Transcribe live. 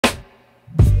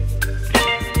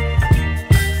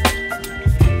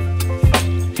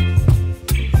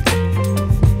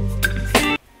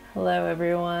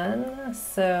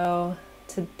So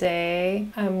today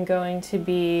I'm going to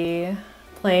be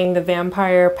playing the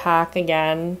vampire pack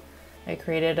again. I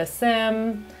created a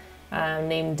sim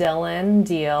named Dylan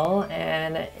Deal,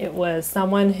 and it was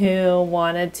someone who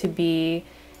wanted to be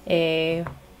a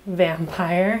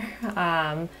vampire.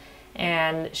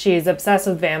 And she's obsessed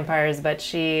with vampires, but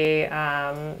she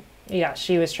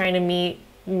was trying to meet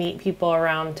people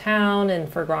around town in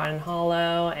Forgotten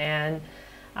Hollow, and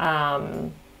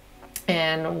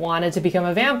wanted to become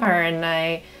a vampire. And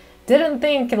I didn't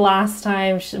think last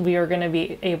time we were going to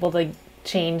be able to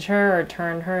change her or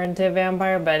turn her into a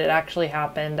vampire, but it actually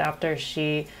happened after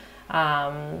she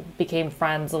became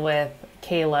friends with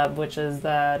Caleb, which is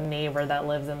the neighbor that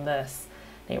lives in this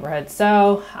neighborhood.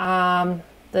 So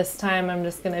this time I'm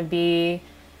just going to be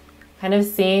kind of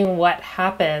seeing what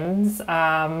happens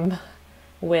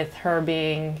with her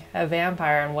being a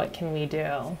vampire and what can we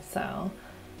do. So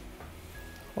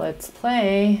let's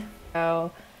play. So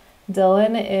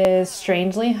Dylan is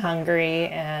strangely hungry,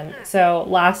 and so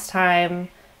last time,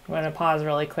 I'm going to pause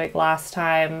really quick. Last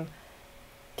time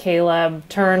Caleb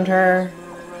over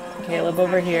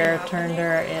here turned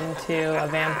her into a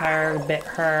vampire, bit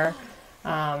her.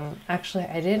 Actually,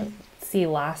 I didn't see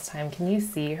last time. Can you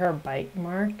see her bite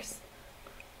marks?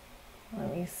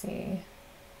 Let me see.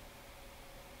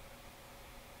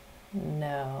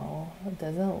 No, it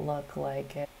doesn't look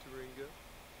like it.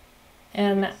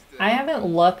 And I haven't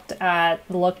looked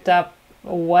up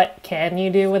what can you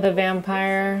do with a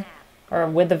vampire or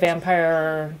with the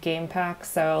vampire game pack.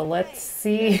 So let's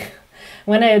see.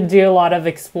 I'm gonna do a lot of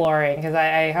exploring because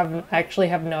I actually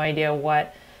have no idea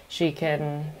what she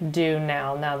can do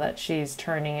now that she's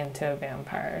turning into a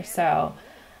vampire. So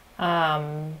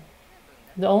the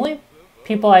only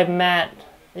people I've met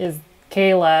is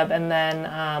Caleb and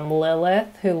then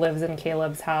Lilith, who lives in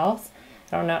Caleb's house.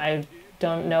 I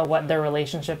don't know what their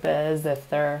relationship is, if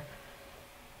they're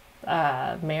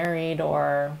married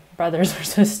or brothers or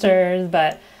sisters,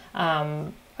 but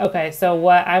okay, so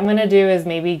what I'm gonna do is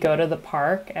maybe go to the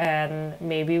park and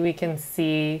maybe we can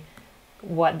see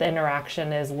what the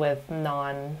interaction is with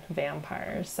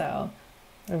non-vampires. So,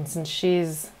 and since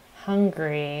she's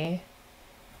hungry,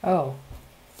 oh,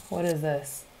 what is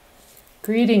this?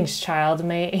 Greetings, child.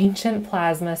 My ancient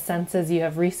plasma senses you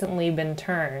have recently been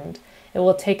turned. It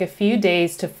will take a few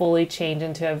days to fully change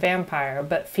into a vampire,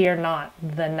 but fear not,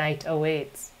 the night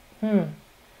awaits.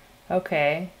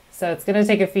 Okay, so it's gonna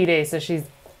take a few days, so she's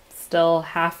still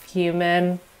half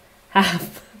human,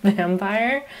 half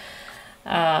vampire.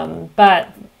 But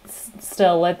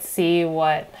still, let's see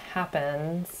what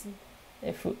happens,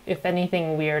 if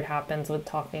anything weird happens with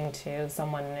talking to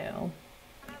someone new.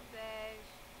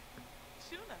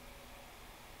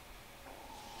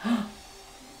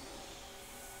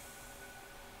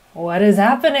 What is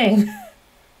happening?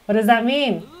 What does that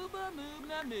mean?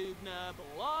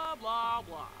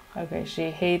 Okay, she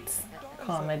hates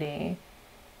comedy.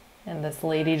 And this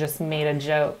lady just made a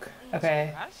joke.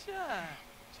 Okay.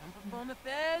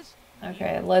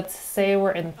 Okay, let's say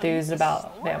we're enthused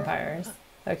about vampires.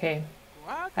 Okay.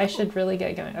 I should really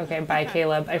get going. Okay, bye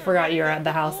Caleb. I forgot you were at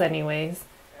the house anyways.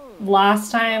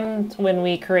 Last time when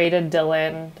we created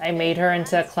Dylan, I made her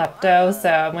into a klepto,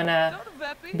 so I'm gonna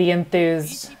be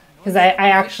enthused. Because I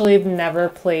actually have never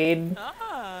played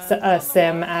a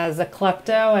sim as a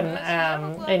klepto, and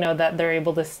I know that they're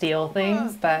able to steal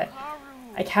things, but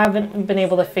I haven't been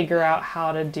able to figure out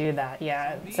how to do that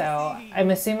yet. So I'm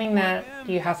assuming that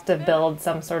you have to build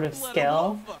some sort of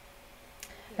skill.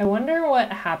 I wonder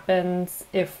what happens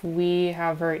if we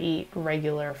have her eat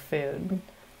regular food,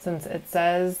 since it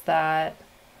says that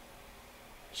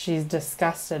she's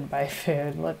disgusted by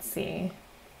food. Let's see.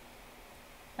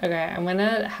 Okay, I'm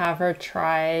gonna have her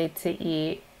try to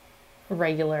eat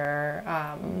regular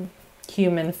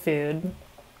human food.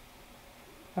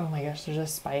 Oh my gosh, there's a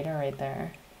spider right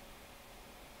there.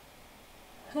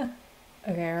 Okay,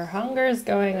 her hunger is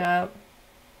going up.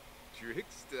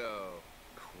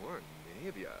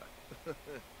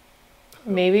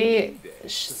 Maybe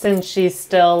since she's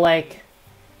still like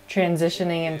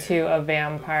transitioning into a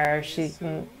vampire, she's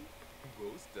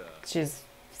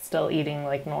still eating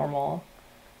like normal.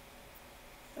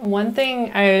 One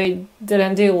thing I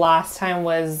didn't do last time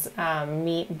was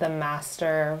meet the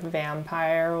master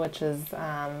vampire, which is,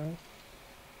 I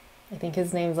think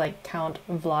his name's like Count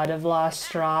Vladivla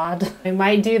Strahd. I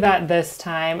might do that this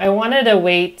time. I wanted to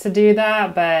wait to do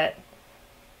that, but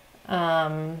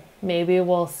maybe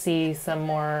we'll see some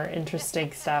more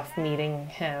interesting stuff meeting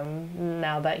him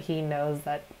now that he knows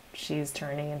that she's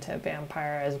turning into a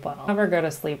vampire as well. I'll have her go to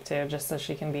sleep too, just so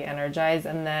she can be energized,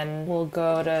 and then we'll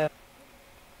go to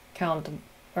Count,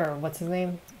 or what's his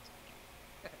name?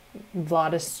 I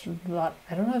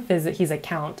don't know if he's a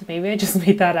count. Maybe I just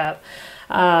made that up.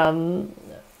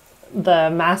 The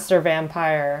master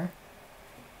vampire.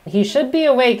 He should be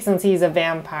awake since he's a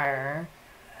vampire.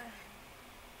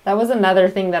 That was another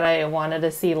thing that I wanted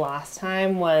to see last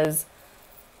time was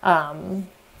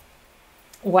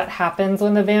what happens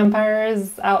when the vampire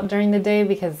is out during the day,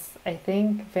 because I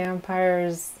think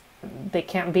vampires, they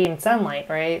can't be in sunlight,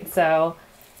 right? So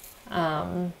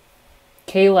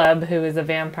Caleb, who is a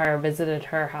vampire, visited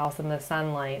her house in the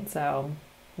sunlight, so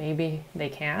maybe they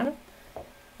can?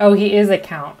 Oh, he is a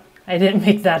count. I didn't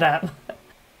make that up.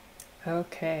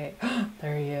 Okay,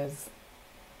 there he is.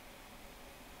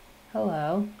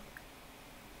 Hello.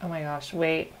 Oh my gosh,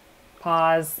 wait,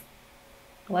 pause.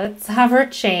 Let's have her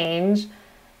change.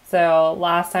 So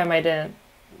last time I didn't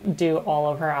do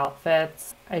all of her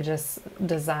outfits. I just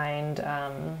designed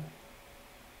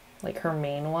like her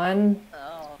main one.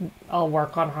 I'll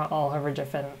work on all of her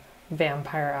different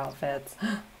vampire outfits.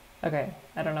 Okay,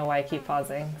 I don't know why I keep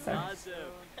pausing. So,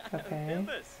 okay.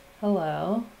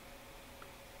 Hello.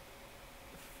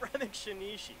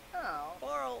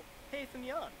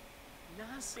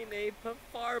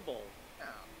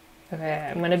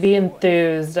 Okay, I'm gonna be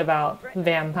enthused about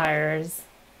vampires.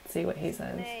 Let's see what he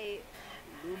says.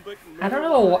 I don't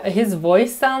know, his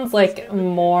voice sounds like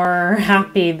more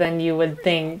happy than you would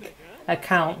think a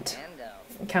count's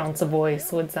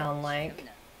voice would sound like.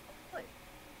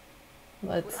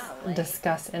 Let's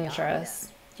discuss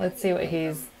interests. Let's see what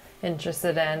he's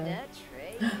interested in.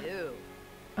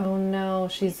 Oh no,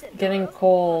 she's getting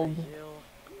cold.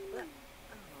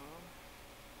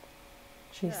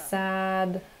 She's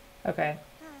sad. Okay,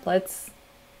 let's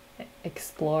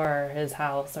explore his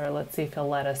house, or let's see if he'll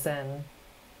let us in.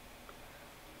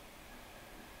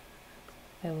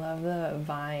 I love the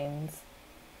vines.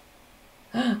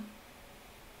 Hold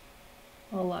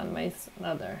on, my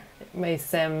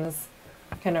Sims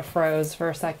kind of froze for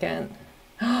a second.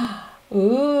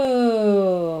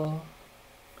 Ooh.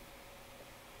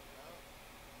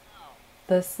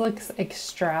 This looks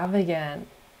extravagant.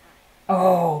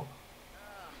 Oh,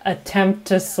 attempt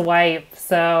to swipe.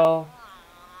 So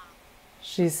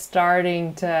she's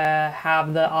starting to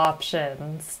have the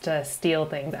options to steal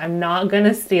things. I'm not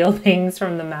gonna steal things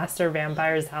from the Master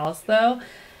Vampire's house though,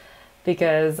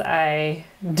 because I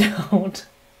don't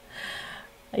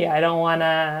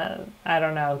wanna, I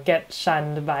don't know, get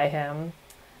shunned by him.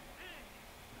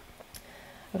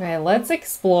 Okay, let's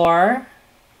explore.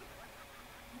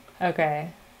 Okay.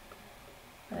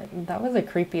 That was a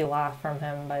creepy laugh from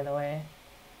him, by the way.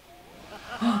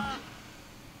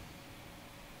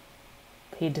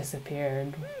 He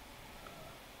disappeared.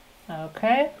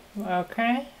 Okay,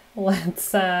 okay.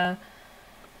 Let's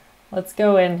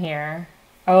go in here.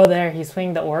 Oh, there, he's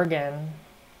playing the organ.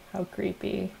 How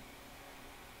creepy.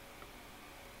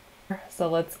 So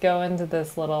let's go into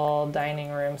this little dining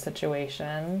room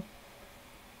situation.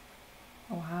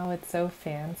 Wow, it's so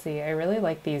fancy. I really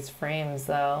like these frames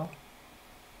though.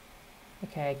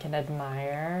 Okay, I can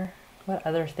admire. What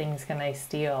other things can I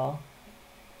steal?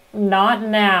 Not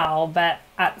now, but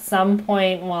at some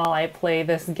point while I play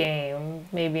this game,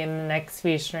 maybe in the next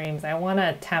few streams, I want to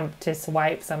attempt to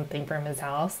swipe something from his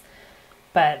house.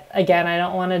 But again, I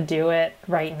don't want to do it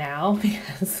right now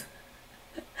because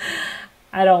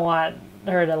I don't want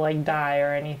her to like die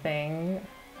or anything.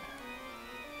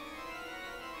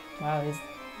 Wow, he's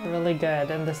really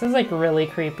good. And this is like really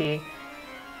creepy.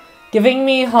 Giving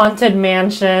me Haunted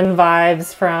Mansion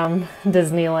vibes from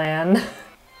Disneyland.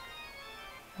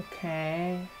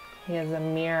 Okay, he has a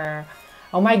mirror.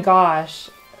 Oh my gosh.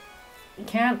 You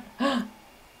can't...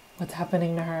 What's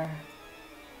happening to her?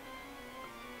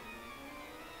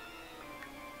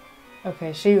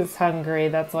 Okay, she's hungry.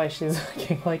 That's why she's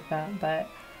looking like that. But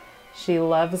she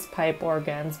loves pipe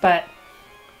organs. But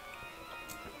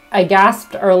I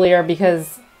gasped earlier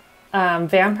because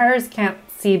vampires can't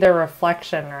see their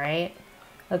reflection, right?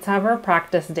 Let's have her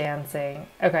practice dancing.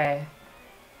 Okay.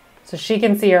 So she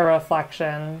can see her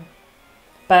reflection.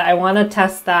 But I want to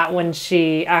test that when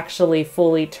she actually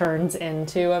fully turns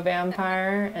into a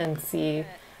vampire and see.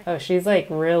 Oh, she's like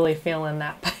really feeling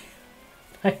that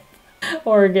pipe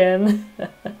organ.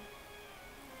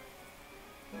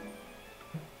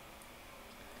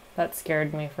 That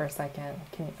scared me for a second.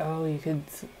 Oh, you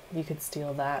could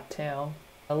steal that too.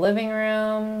 A living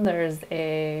room. There's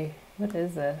a, what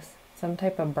is this? Some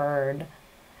type of bird.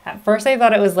 At first I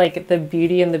thought it was like the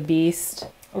Beauty and the Beast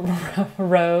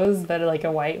rose, but like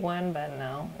a white one, but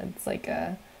no, it's like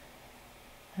a,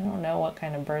 I don't know what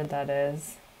kind of bird that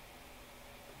is.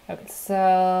 Okay,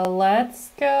 so let's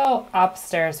go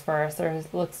upstairs first. There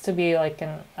looks to be like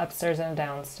an upstairs and a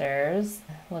downstairs.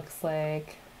 Looks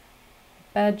like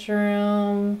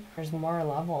bedroom. There's more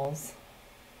levels.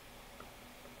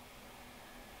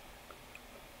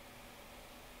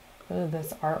 Ooh,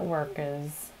 this artwork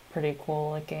is pretty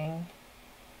cool looking.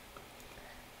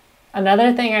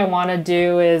 Another thing I want to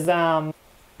do is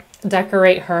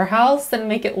decorate her house and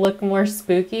make it look more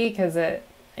spooky because it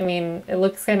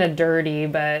looks kind of dirty,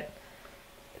 but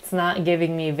it's not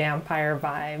giving me vampire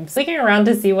vibes. Looking around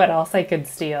to see what else I could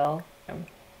steal.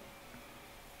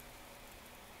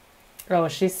 Oh,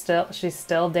 she's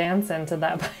still dancing to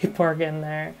that pipe organ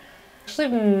there. Actually,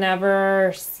 I've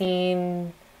never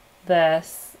seen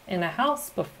this in a house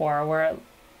before.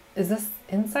 Is this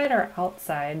inside or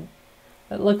outside?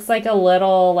 It looks like a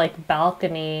little like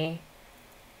balcony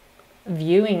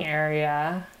viewing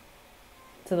area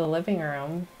to the living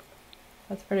room.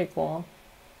 That's pretty cool.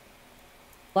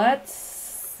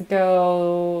 Let's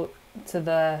go to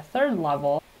the third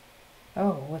level.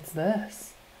 Oh, what's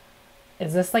this?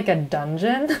 Is this like a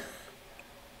dungeon?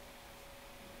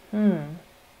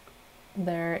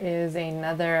 There is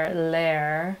another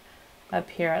lair up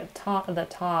here at the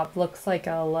top. Looks like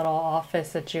a little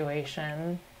office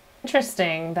situation.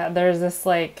 Interesting that there's this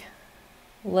like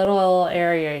little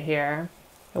area here.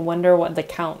 I wonder what the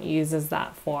Count uses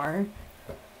that for.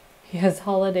 He has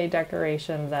holiday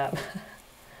decorations up.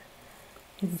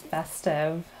 He's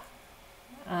festive.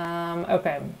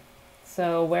 Okay,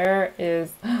 so where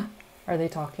is... Are they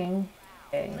talking?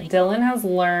 Okay. Dylan has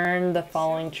learned the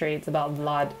following traits about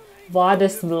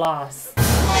Vladislas.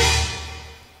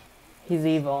 He's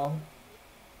evil.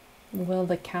 Will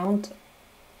the Count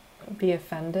be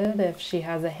offended if she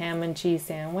has a ham and cheese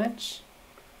sandwich?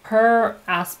 Her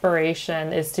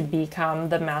aspiration is to become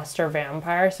the master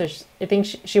vampire, so I think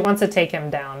she wants to take him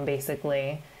down,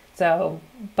 basically. So,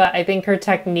 but I think her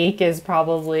technique is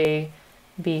probably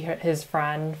be his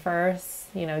friend first,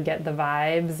 you know, get the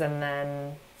vibes, and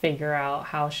then figure out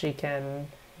how she can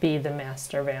be the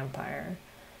master vampire.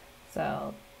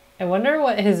 So, I wonder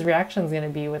what his reaction is going to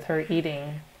be with her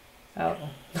eating. Oh.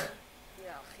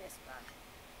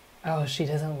 Oh, she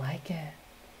doesn't like it.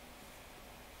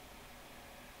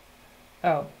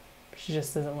 Oh, she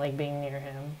just doesn't like being near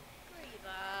him.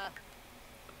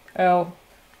 Oh,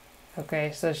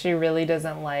 okay, so she really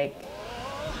doesn't like...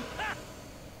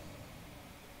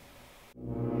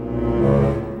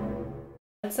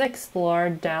 Let's explore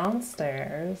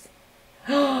downstairs.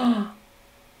 Oh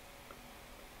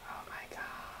my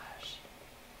gosh.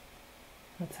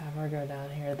 Let's have her go down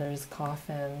here. There's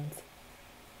coffins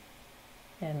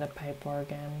and a pipe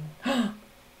organ.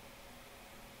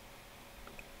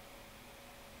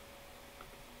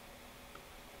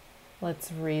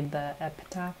 Let's read the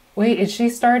epitaph. Wait, is she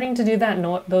starting to do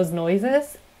that those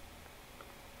noises?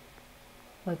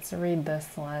 Let's read this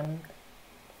one.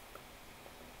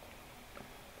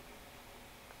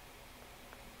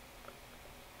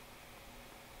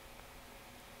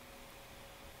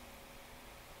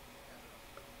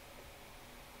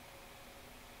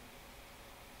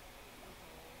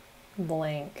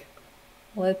 Blank.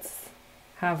 Let's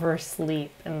have her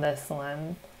sleep in this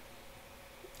one.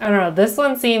 I don't know, this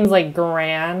one seems like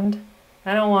grand.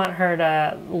 I don't want her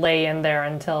to lay in there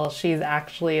until she's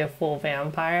actually a full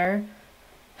vampire.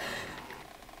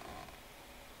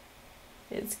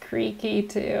 It's creaky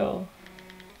too.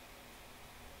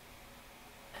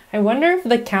 I wonder if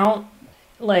the Count,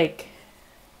 like,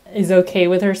 is okay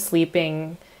with her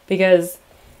sleeping, because,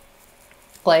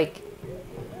 like...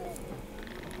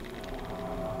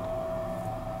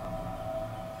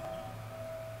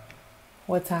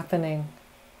 What's happening?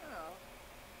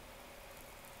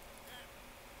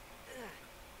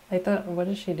 I thought, what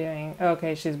is she doing? Oh,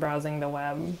 okay, she's browsing the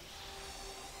web.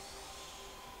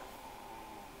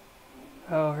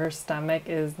 Oh, her stomach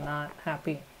is not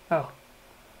happy. Oh.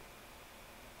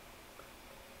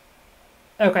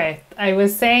 Okay, I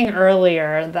was saying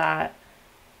earlier that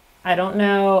I don't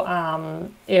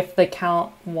know if the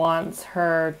Count wants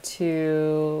her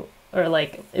to, or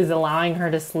like is allowing her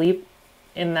to sleep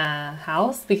in the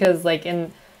house, because like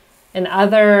in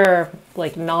other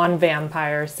like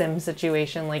non-vampire sim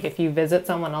situation, like if you visit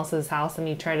someone else's house and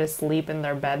you try to sleep in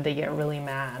their bed, they get really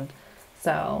mad.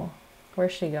 So,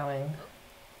 where's she going?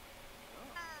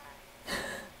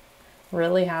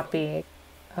 Really happy.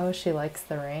 Oh, she likes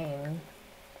the rain.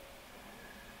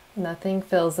 Nothing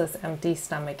fills this empty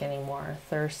stomach anymore.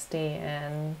 Thirsty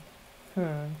and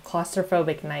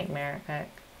claustrophobic nightmare.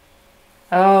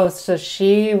 Oh, so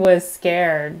she was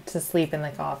scared to sleep in the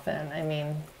coffin. I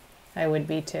mean, I would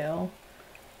be too.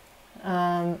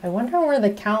 I wonder where the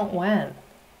Count went.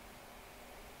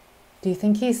 Do you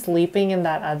think he's sleeping in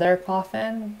that other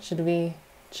coffin? Should we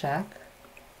check?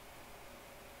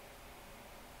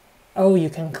 Oh, you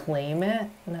can claim it?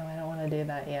 No, I don't want to do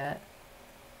that yet.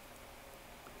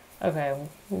 Okay,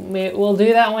 we'll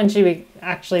do that when she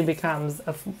actually becomes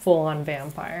a full-on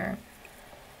vampire.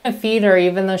 I feed her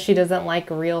even though she doesn't like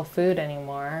real food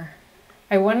anymore.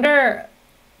 I wonder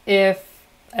if,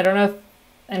 I don't know if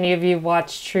any of you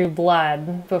watched True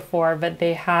Blood before, but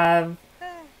they have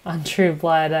on True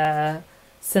Blood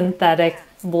synthetic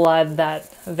blood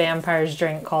that vampires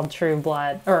drink called True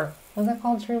Blood. Or was it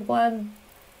called True Blood?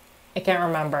 I can't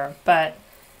remember, but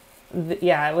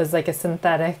yeah, it was like a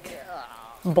synthetic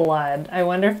blood. I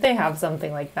wonder if they have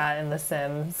something like that in The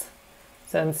Sims.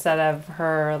 So instead of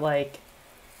her like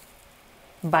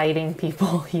biting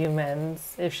people,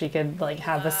 humans, if she could like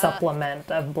have a supplement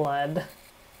of blood.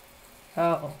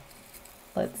 Oh,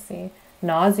 let's see.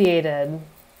 Nauseated.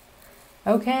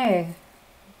 Okay.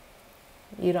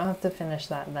 You don't have to finish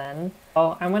that then.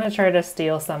 Oh, I'm gonna try to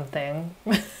steal something.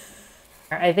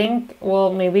 I think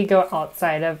we'll maybe go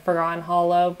outside of Forgotten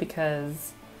Hollow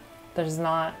because there's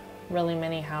not really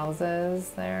many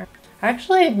houses there. I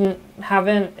actually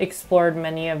haven't explored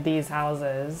many of these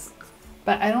houses,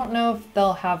 but I don't know if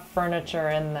they'll have furniture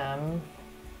in them.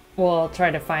 We'll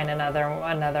try to find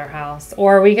another house,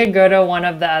 or we could go to one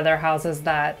of the other houses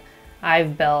that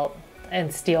I've built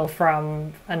and steal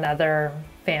from another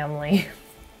family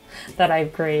that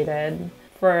I've created.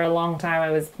 For a long time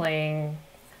I was playing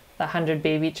the 100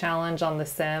 Baby Challenge on The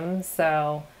Sims,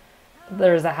 so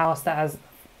there's a house that has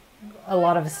a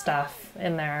lot of stuff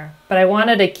in there, but I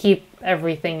wanted to keep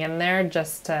everything in there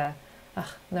just to,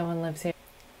 no one lives here.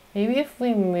 Maybe if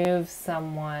we move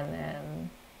someone in.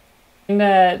 I'm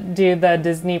gonna do the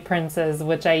Disney Princess,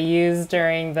 which I used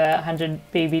during the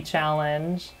 100 Baby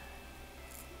Challenge.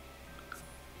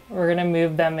 We're gonna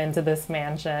move them into this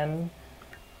mansion.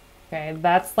 Okay,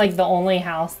 that's like the only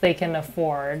house they can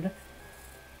afford.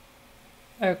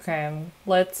 Okay,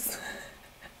 let's...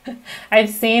 I've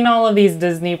seen all of these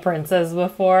Disney princes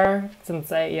before, since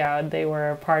they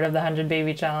were part of the 100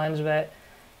 Baby Challenge, but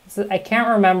I can't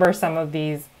remember some of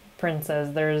these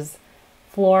princes. There's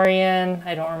Florian,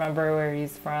 I don't remember where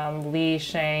he's from. Li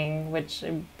Shang, which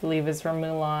I believe is from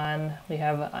Mulan. We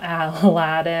have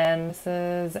Aladdin. This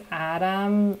is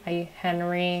Adam,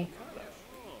 Henry,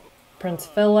 Prince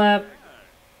Philip,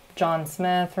 John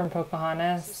Smith from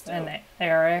Pocahontas, and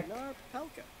Eric.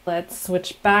 Let's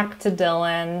switch back to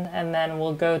Dylan, and then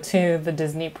we'll go to the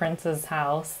Disney Princess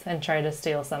house and try to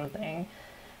steal something,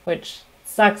 which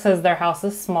sucks as their house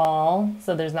is small,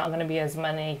 so there's not going to be as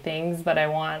many things, but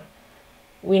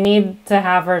we need to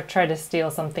have her try to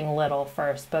steal something little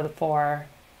first before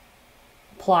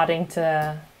plotting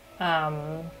to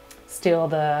steal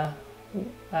the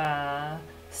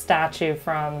statue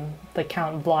from the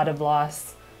Count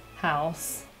Vladiblas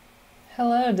house.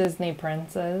 Hello, Disney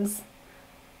Princess.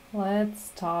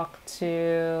 Let's talk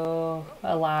to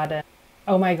Aladdin.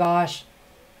 Oh my gosh,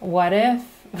 what if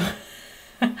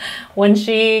when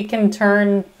she can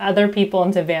turn other people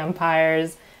into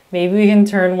vampires, maybe we can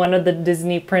turn one of the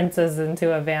Disney princes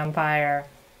into a vampire.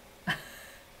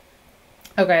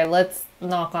 Okay, let's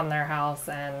knock on their house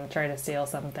and try to steal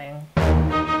something.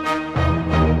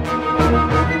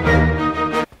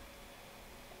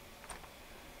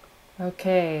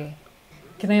 Okay.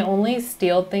 Can I only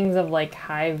steal things of like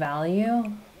high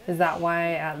value? Is that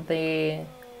why at the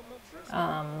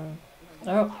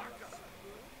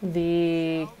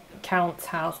the Count's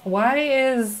house? Why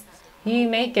is he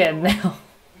naked now?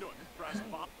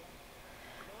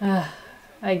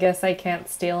 I guess I can't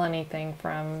steal anything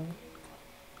from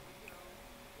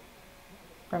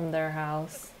their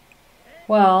house.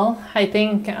 Well, I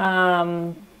think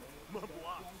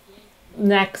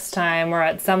next time or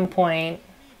at some point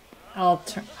I'll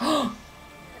turn.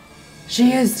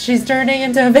 She's turning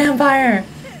into a vampire.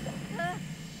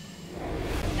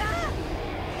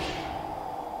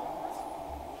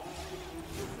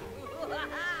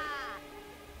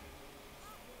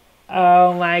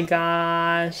 Oh my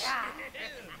gosh.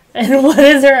 And what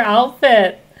is her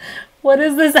outfit? What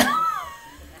is this?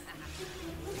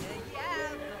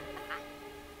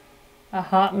 A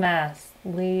hot mess.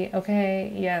 Lee,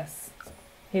 okay, yes.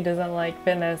 He doesn't like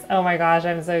fitness. Oh my gosh,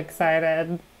 I'm so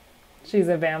excited. She's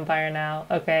a vampire now.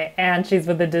 Okay, and she's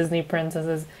with the Disney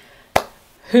princesses.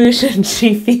 Who should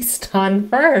she feast on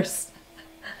first?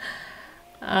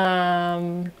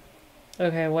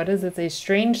 Okay, what does it say?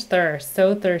 Strange thirst.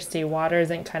 So thirsty. Water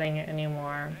isn't cutting it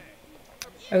anymore.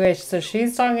 Okay, so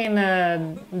she's talking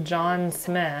to John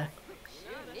Smith.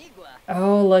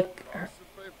 Oh, look.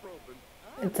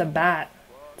 It's a bat.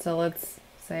 So let's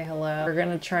Say hello. We're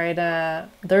gonna try to...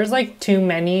 There's like too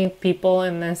many people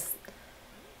in this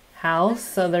house,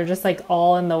 so they're just like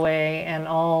all in the way and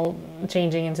all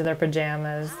changing into their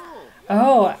pajamas.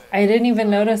 Oh, I didn't even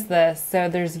notice this. So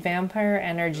there's vampire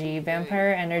energy.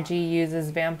 Vampire energy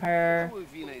uses vampires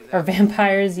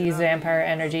use vampire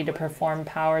energy to perform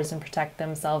powers and protect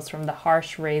themselves from the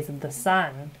harsh rays of the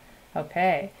sun.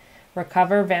 Okay.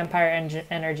 Recover vampire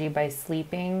energy by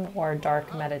sleeping or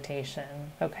dark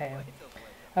meditation. Okay.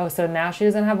 Oh, so now she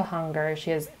doesn't have hunger.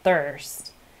 She has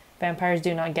thirst. Vampires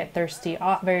do not get thirsty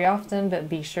very often, but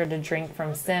be sure to drink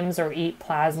from Sims or eat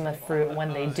plasma fruit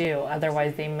when they do.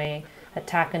 Otherwise, they may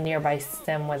attack a nearby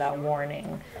Sim without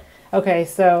warning. Okay,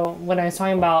 so when I was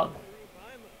talking about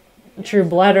True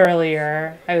Blood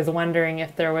earlier, I was wondering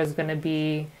if there was going to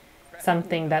be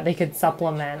something that they could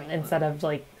supplement instead of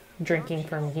like drinking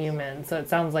from humans. So it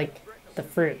sounds like the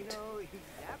fruit.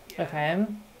 Okay.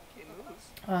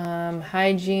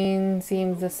 Hygiene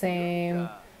seems the same.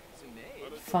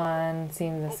 Fun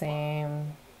seems the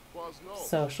same.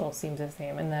 Social seems the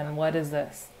same. And then what is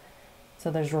this? So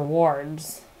there's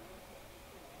rewards.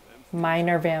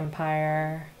 Minor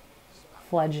vampire.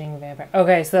 Fledgling vampire.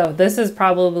 Okay, so this is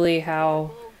probably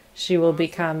how she will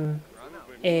become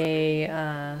a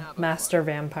master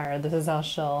vampire. This is how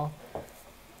she'll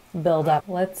build up.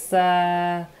 Let's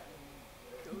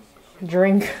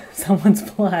drink someone's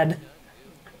blood.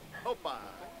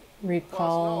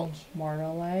 Recall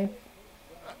mortal life.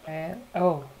 Okay.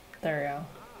 Oh, there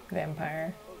we go.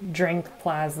 Vampire. Drink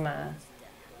plasma.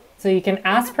 So you can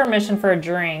ask permission for a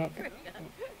drink.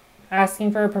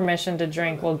 Asking for permission to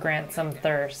drink will grant some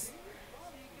thirst.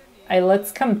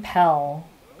 Let's compel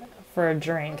for a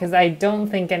drink, because I don't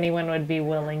think anyone would be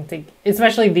willing to,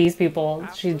 especially these people,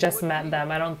 she just met them.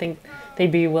 I don't think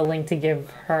they'd be willing to give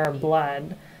her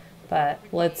blood. But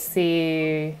let's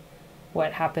see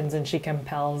what happens when she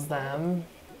compels them.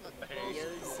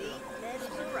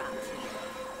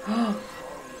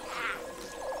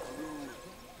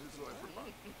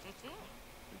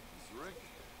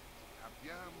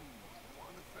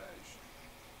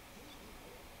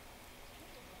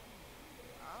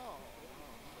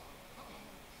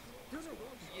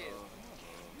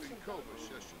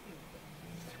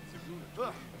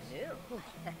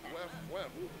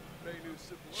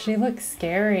 She looks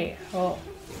scary. Oh.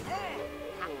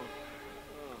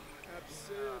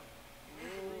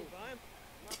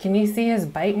 Can you see his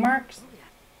bite marks?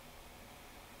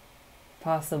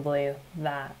 Possibly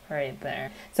that right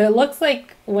there. So it looks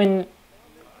like when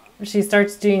she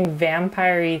starts doing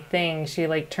vampire-y things, she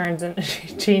like turns and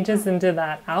she changes into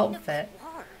that outfit.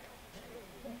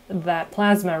 That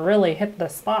plasma really hit the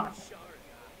spot.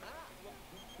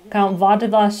 Count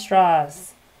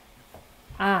Vadivastras.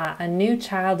 Ah, a new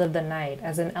child of the night.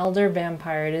 As an elder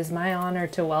vampire, it is my honor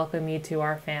to welcome you to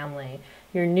our family.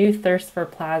 Your new thirst for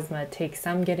plasma takes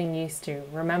some getting used to.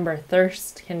 Remember,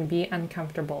 thirst can be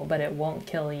uncomfortable, but it won't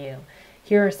kill you.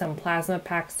 Here are some plasma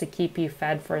packs to keep you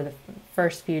fed for the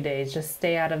first few days. Just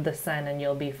stay out of the sun and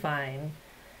you'll be fine.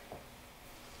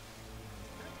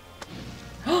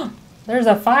 There's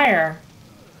a fire!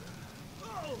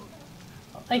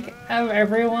 Like,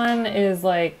 everyone is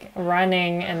like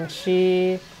running and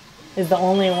she is the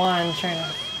only one trying to...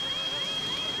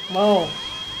 Whoa.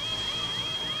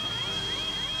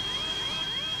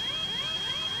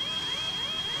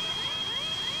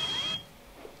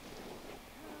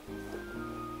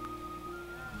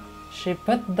 She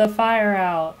put the fire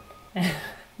out.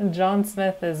 John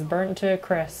Smith is burnt to a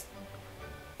crisp.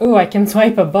 Ooh, I can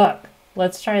swipe a book.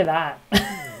 Let's try that.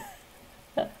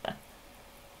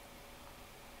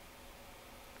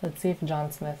 Let's see if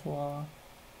John Smith will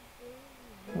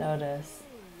notice.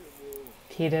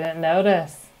 He didn't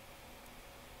notice.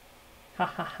 Ha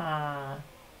ha ha.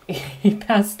 He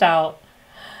passed out.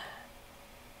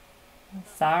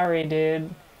 Sorry,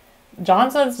 dude.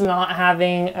 John Smith's not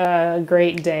having a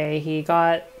great day. He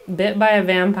got bit by a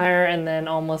vampire and then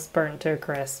almost burnt to a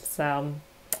crisp. So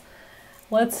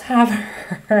let's have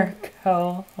her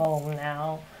go home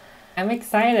now. I'm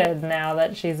excited now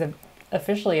that she's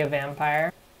officially a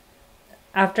vampire.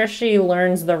 After she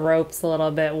learns the ropes a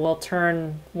little bit, we'll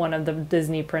turn one of the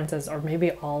Disney princesses, or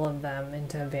maybe all of them,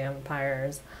 into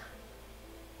vampires.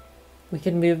 We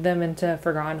could move them into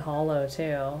Forgotten Hollow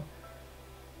too.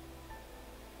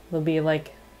 They'll be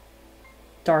like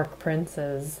dark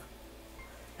princes.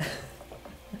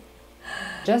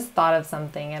 Just thought of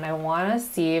something, and I want to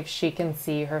see if she can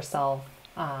see herself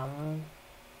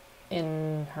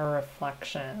in her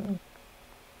reflection.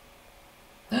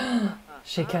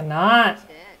 She cannot.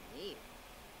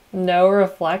 No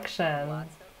reflection.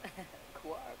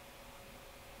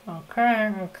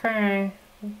 Okay, okay.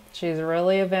 She's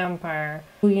really a vampire.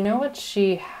 Ooh, you know what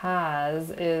she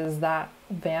has is that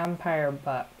vampire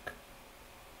book.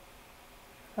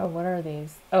 Oh, what are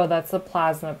these? Oh, that's a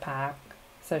plasma pack.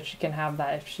 So she can have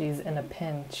that if she's in a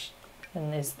pinch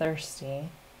and is thirsty.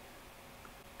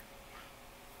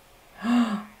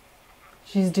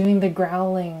 She's doing the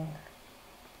growling.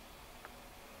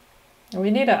 We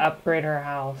need to upgrade her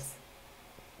house.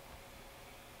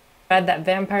 Read that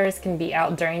vampires can be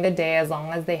out during the day as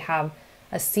long as they have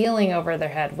a ceiling over their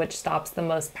head, which stops the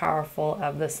most powerful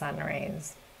of the sun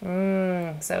rays.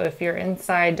 So if you're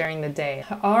inside during the day.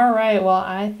 All right, well,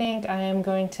 I think I am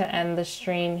going to end the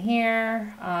stream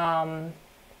here. I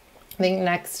think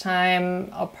next time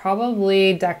I'll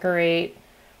probably decorate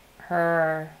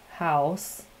her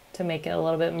house to make it a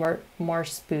little bit more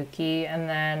spooky, and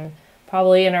then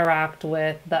probably interact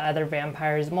with the other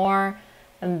vampires more,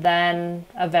 and then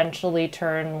eventually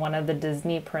turn one of the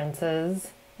Disney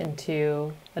princes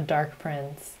into a dark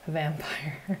prince, a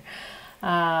vampire.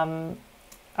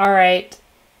 All right.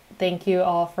 Thank you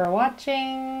all for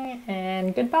watching,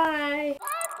 and goodbye.